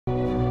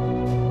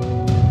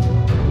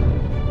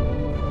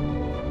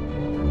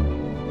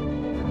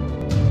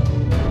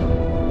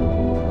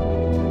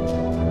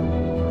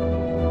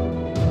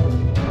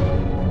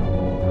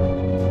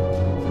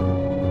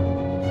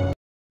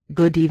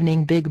Good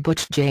evening, Big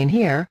Butch Jane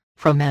here,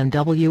 from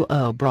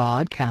NWO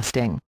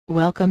Broadcasting.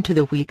 Welcome to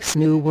the week's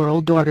New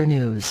World Order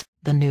News,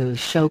 the news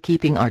show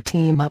keeping our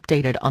team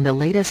updated on the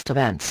latest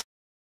events.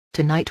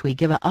 Tonight we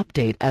give an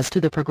update as to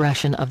the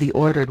progression of the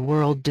ordered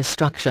world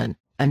destruction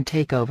and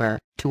takeover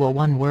to a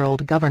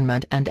one-world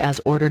government and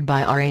as ordered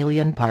by our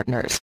alien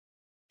partners.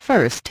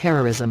 First,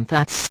 terrorism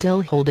that's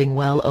still holding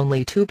well.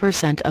 Only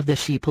 2% of the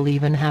sheeple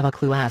even have a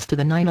clue as to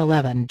the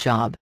 9/11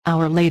 job.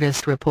 Our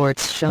latest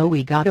reports show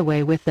we got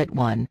away with that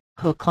one,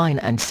 hook, line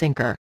and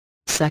sinker.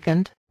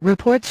 Second,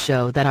 reports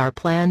show that our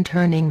plan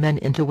turning men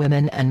into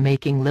women and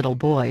making little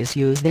boys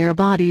use their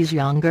bodies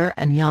younger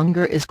and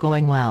younger is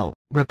going well.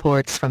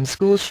 Reports from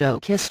school show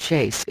kiss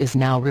chase is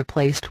now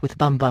replaced with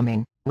bum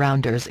bumming,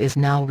 rounders is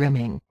now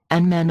rimming,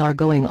 and men are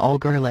going all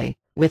girly,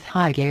 with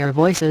high gear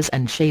voices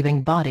and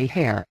shaving body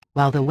hair,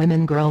 while the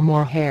women grow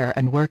more hair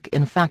and work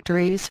in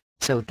factories,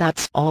 so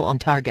that's all on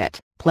target.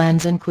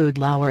 Plans include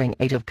lowering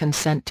age of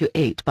consent to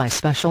 8 by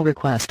special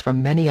request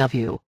from many of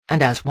you,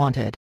 and as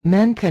wanted,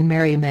 men can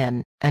marry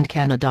men, and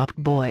can adopt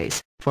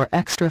boys, for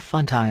extra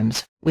fun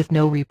times, with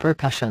no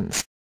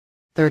repercussions.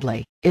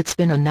 Thirdly, it's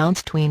been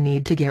announced we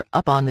need to gear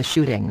up on the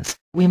shootings.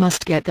 We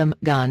must get them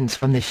guns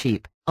from the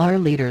sheep. Our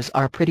leaders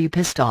are pretty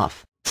pissed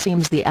off.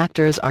 Seems the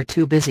actors are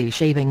too busy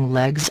shaving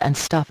legs and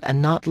stuff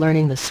and not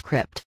learning the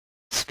script.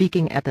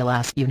 Speaking at the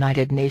last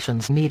United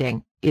Nations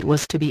meeting, it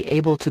was to be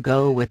able to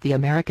go with the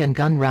American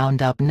gun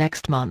roundup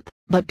next month,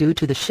 but due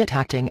to the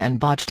shit-acting and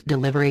botched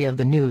delivery of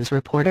the news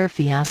reporter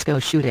fiasco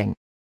shooting,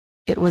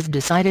 it was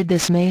decided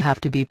this may have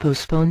to be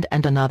postponed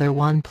and another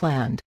one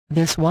planned.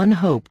 This one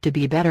hoped to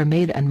be better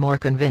made and more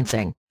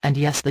convincing, and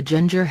yes, the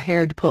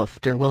ginger-haired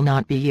poofter will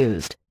not be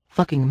used.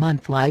 Fucking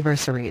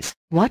monthly-versaries.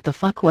 What the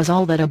fuck was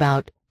all that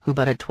about? Who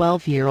but a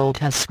 12-year-old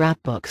has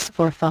scrapbooks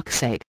for fuck's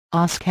sake,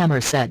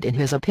 Oskammer said in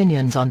his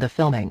opinions on the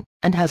filming,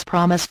 and has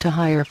promised to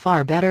hire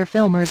far better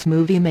filmers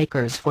movie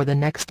makers for the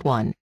next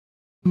one.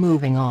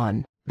 Moving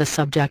on, the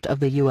subject of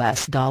the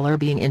US dollar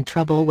being in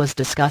trouble was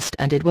discussed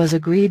and it was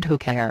agreed who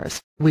cares,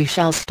 we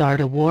shall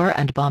start a war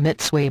and bomb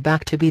its way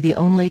back to be the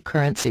only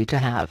currency to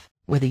have,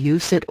 with a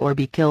use it or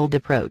be killed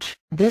approach.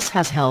 This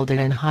has held it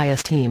in high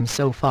esteem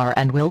so far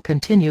and will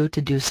continue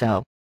to do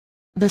so.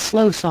 The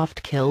slow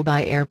soft kill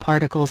by air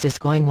particles is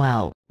going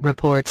well.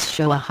 Reports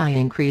show a high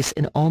increase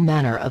in all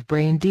manner of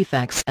brain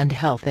defects and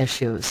health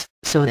issues,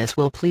 so this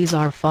will please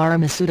our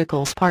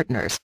pharmaceuticals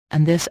partners,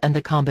 and this and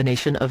the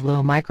combination of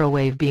low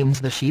microwave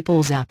beams the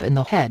sheeple zap in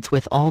the heads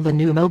with all the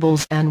new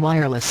mobiles and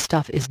wireless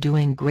stuff is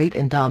doing great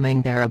in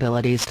dumbing their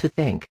abilities to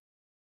think.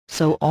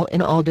 So all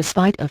in all,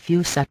 despite a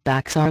few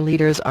setbacks, our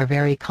leaders are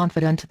very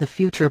confident the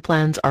future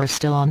plans are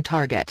still on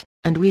target,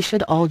 and we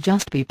should all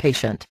just be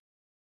patient.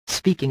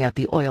 Speaking at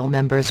the oil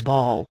members'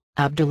 ball,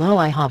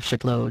 Abdullah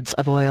shitloads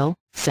of oil,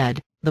 said,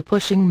 the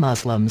pushing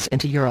Muslims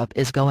into Europe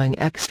is going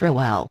extra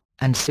well,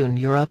 and soon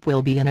Europe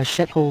will be in a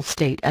shithole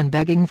state and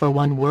begging for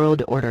one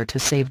world order to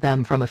save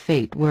them from a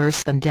fate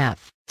worse than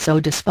death. So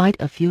despite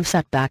a few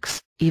setbacks,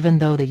 even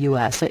though the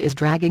US is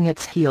dragging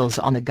its heels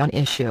on the gun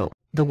issue,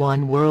 the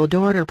one world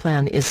order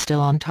plan is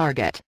still on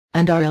target,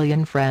 and our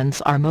alien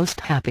friends are most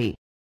happy.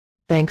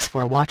 Thanks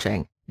for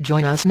watching.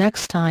 Join us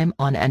next time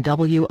on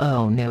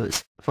NWO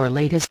News for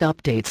latest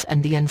updates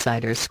and the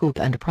insider scoop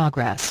and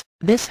progress.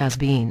 This has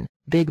been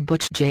Big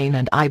Butch Jane,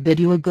 and I bid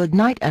you a good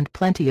night and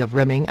plenty of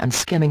rimming and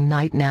skimming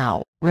night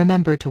now.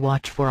 Remember to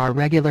watch for our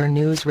regular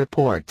news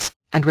reports,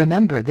 and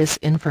remember this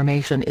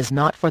information is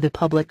not for the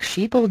public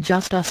sheeple,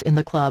 just us in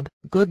the club.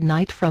 Good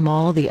night from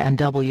all the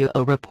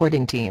NWO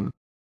reporting team.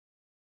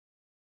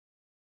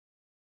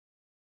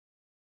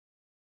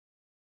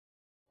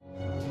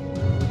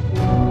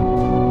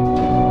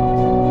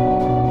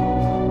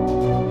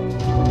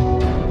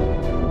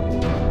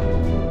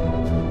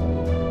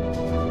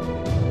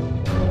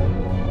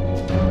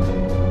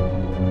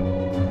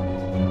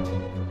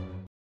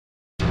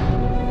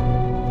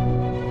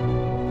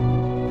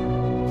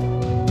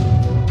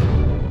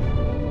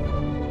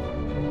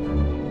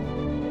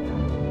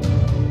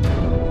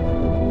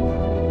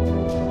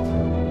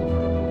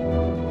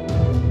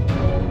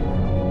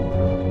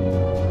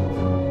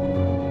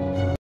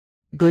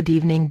 Good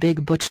evening,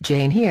 Big Butch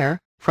Jane here,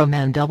 from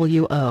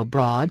NWO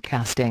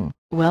Broadcasting.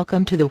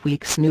 Welcome to the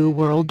week's New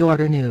World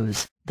Order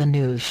News, the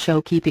news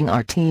show keeping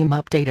our team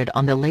updated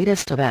on the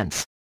latest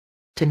events.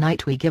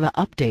 Tonight we give an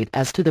update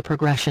as to the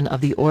progression of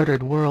the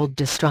ordered world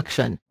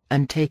destruction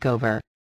and takeover